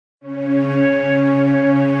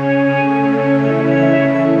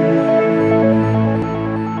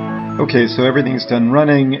Okay, so everything's done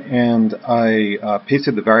running, and I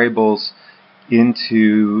pasted the variables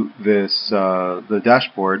into this the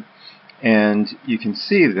dashboard, and you can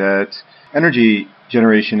see that energy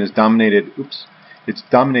generation is dominated. It's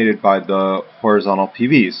dominated by the horizontal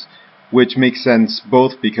PVs, which makes sense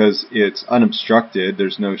both because it's unobstructed,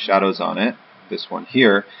 there's no shadows on it, this one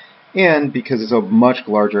here, and because it's a much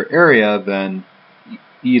larger area than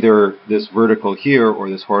either this vertical here or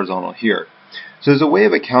this horizontal here. So there's a way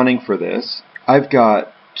of accounting for this. I've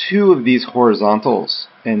got two of these horizontals,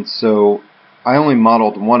 and so I only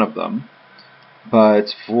modeled one of them,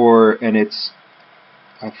 and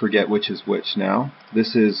I forget which is which now.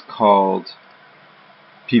 This is called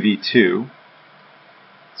PV2.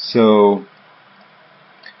 So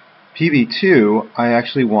PV2, I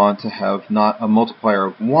actually want to have not a multiplier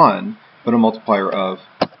of 1, but a multiplier of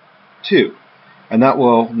 2. And that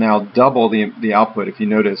will now double the output. If you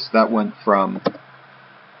notice, that went from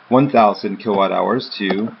 1,000 kilowatt hours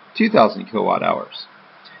to 2,000 kilowatt hours.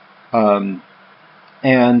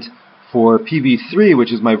 And for PV3,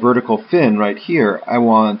 which is my vertical fin right here, I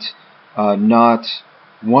want not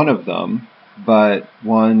one of them, but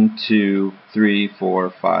 1, 2, 3,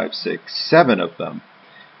 4, 5, 6, 7 of them.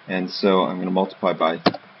 And so I'm going to multiply by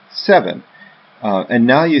 7. And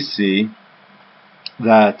now you see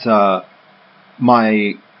that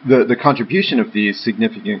the contribution of these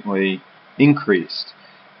significantly increased.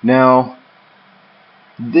 Now,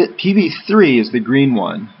 PV3 is the green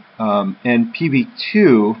one, and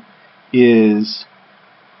PV2 is,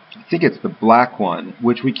 I think it's the black one,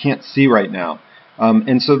 which we can't see right now.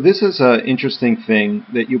 And so this is an interesting thing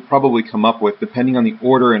that you'll probably come up with depending on the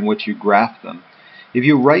order in which you graph them. If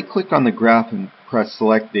you right-click on the graph and press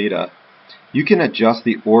Select Data, you can adjust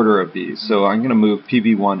the order of these. So I'm going to move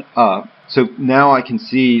PV1 up. So now I can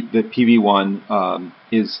see that PV1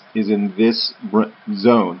 is in this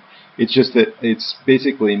zone. It's just that it's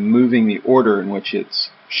basically moving the order in which it's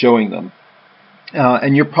showing them.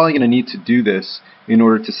 And you're probably going to need to do this in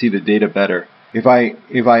order to see the data better. If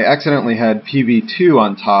I accidentally had PV2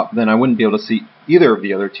 on top, then I wouldn't be able to see either of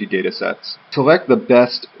the other two data sets. Select the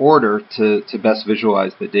best order to best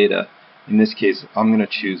visualize the data. In this case, I'm going to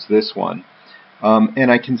choose this one.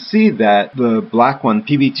 And I can see that the black one,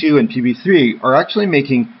 PV2 and PV3, are actually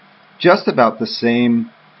making just about the same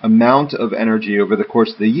amount of energy over the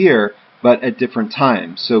course of the year, but at different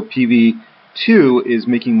times. So PV2 is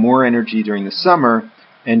making more energy during the summer,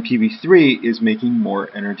 and PV3 is making more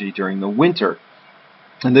energy during the winter.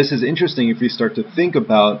 And this is interesting if you start to think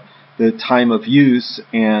about the time of use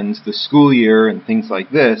and the school year and things like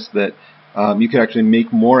this, that you could actually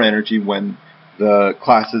make more energy when the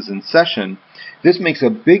class is in session. This makes a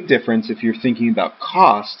big difference if you're thinking about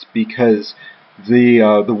cost, because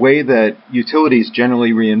the way that utilities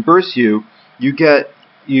generally reimburse you, you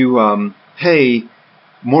pay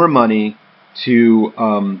more money to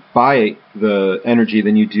buy the energy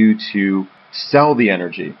than you do to sell the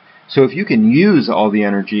energy. So if you can use all the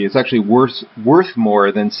energy, it's actually worth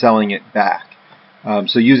more than selling it back.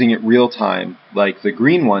 So using it real time, like the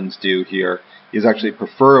green ones do here, is actually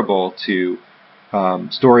preferable to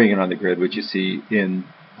storing it on the grid, which you see in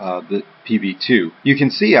the PV2. You can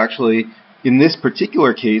see actually in this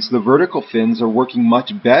particular case the vertical fins are working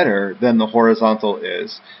much better than the horizontal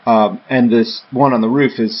is, and this one on the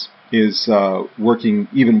roof is working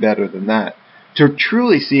even better than that. To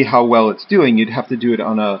truly see how well it's doing, you'd have to do it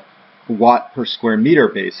on a watt per square meter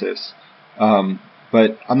basis,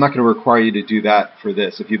 but I'm not going to require you to do that for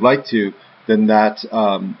this. If you'd like to, then that's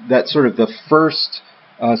sort of the first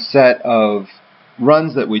set of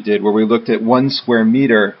runs that we did where we looked at 1 square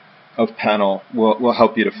meter of panel will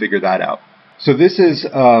help you to figure that out. So this is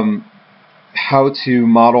how to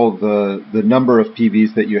model the number of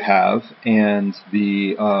PVs that you have and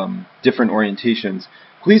the different orientations.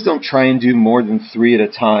 Please don't try and do more than 3 at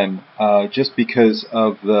a time, just because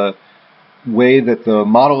of the way that the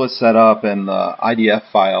model is set up and the IDF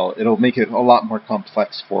file. It'll make it a lot more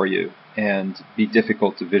complex for you and be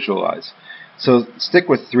difficult to visualize. So stick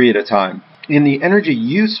with 3 at a time. In the energy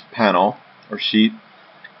use panel, or sheet,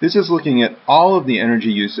 this is looking at all of the energy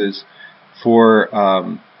uses for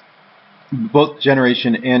both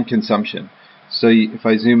generation and consumption. So if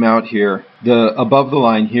I zoom out here, above the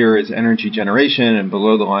line here is energy generation, and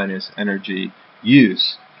below the line is energy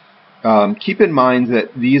use. Keep in mind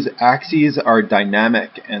that these axes are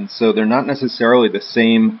dynamic, and so they're not necessarily the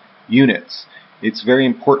same units. It's very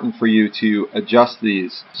important for you to adjust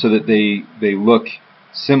these so that they look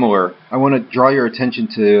similar. I want to draw your attention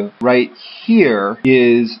to right here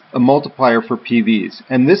is a multiplier for PVs,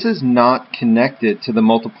 and this is not connected to the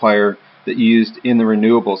multiplier that you used in the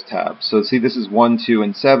renewables tab. So see, this is 1, 2,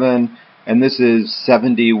 and 7, and this is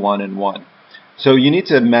 70, 1, and 1. So you need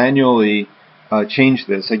to manually change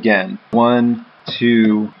this again. 1,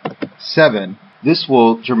 2, 7. This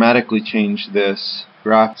will dramatically change this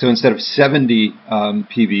graph. So instead of 70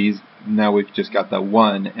 PVs, now we've just got that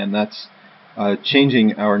 1, and that's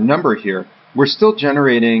changing our number here. We're still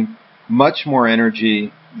generating much more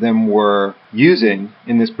energy than we're using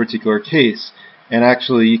in this particular case. And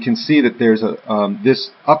actually, you can see that there's this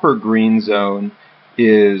upper green zone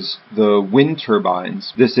is the wind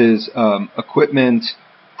turbines. This is equipment,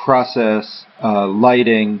 process,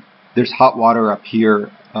 lighting. There's hot water up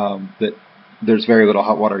here. That there's very little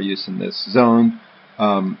hot water use in this zone.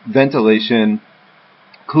 Ventilation,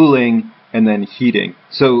 cooling, and then heating.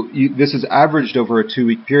 So this is averaged over a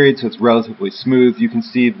 2-week period, so it's relatively smooth. You can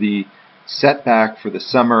see the setback for the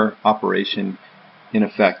summer operation in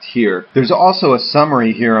effect here. There's also a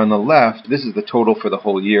summary here on the left. This is the total for the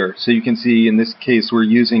whole year. So you can see in this case we're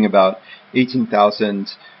using about 18,000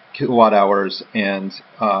 kilowatt hours, and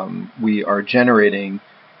we are generating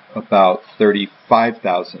about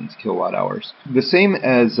 35,000 kilowatt hours. The same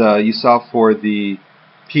as you saw for the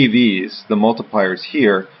PVs, the multipliers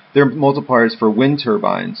here, they're multipliers for wind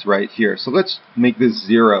turbines right here. So let's make this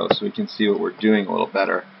 0 so we can see what we're doing a little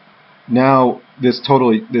better. Now this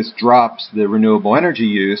drops the renewable energy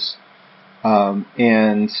use,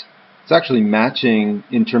 and it's actually matching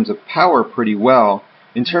in terms of power pretty well.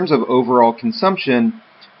 In terms of overall consumption,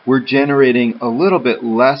 we're generating a little bit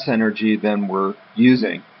less energy than we're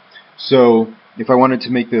using. So if I wanted to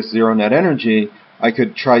make this 0 net energy, I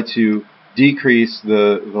could try to decrease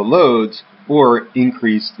the loads or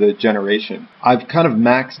increase the generation. I've kind of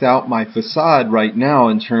maxed out my facade right now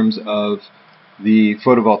in terms of the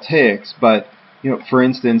photovoltaics, but for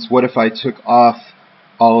instance, what if I took off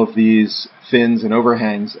all of these fins and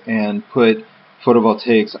overhangs and put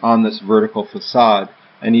photovoltaics on this vertical facade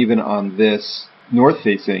and even on this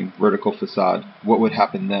north-facing vertical facade? What would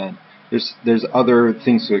happen then? There's other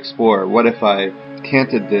things to explore. What if I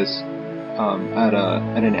canted this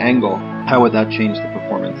at an angle? How would that change the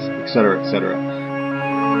performance, etc., etc.?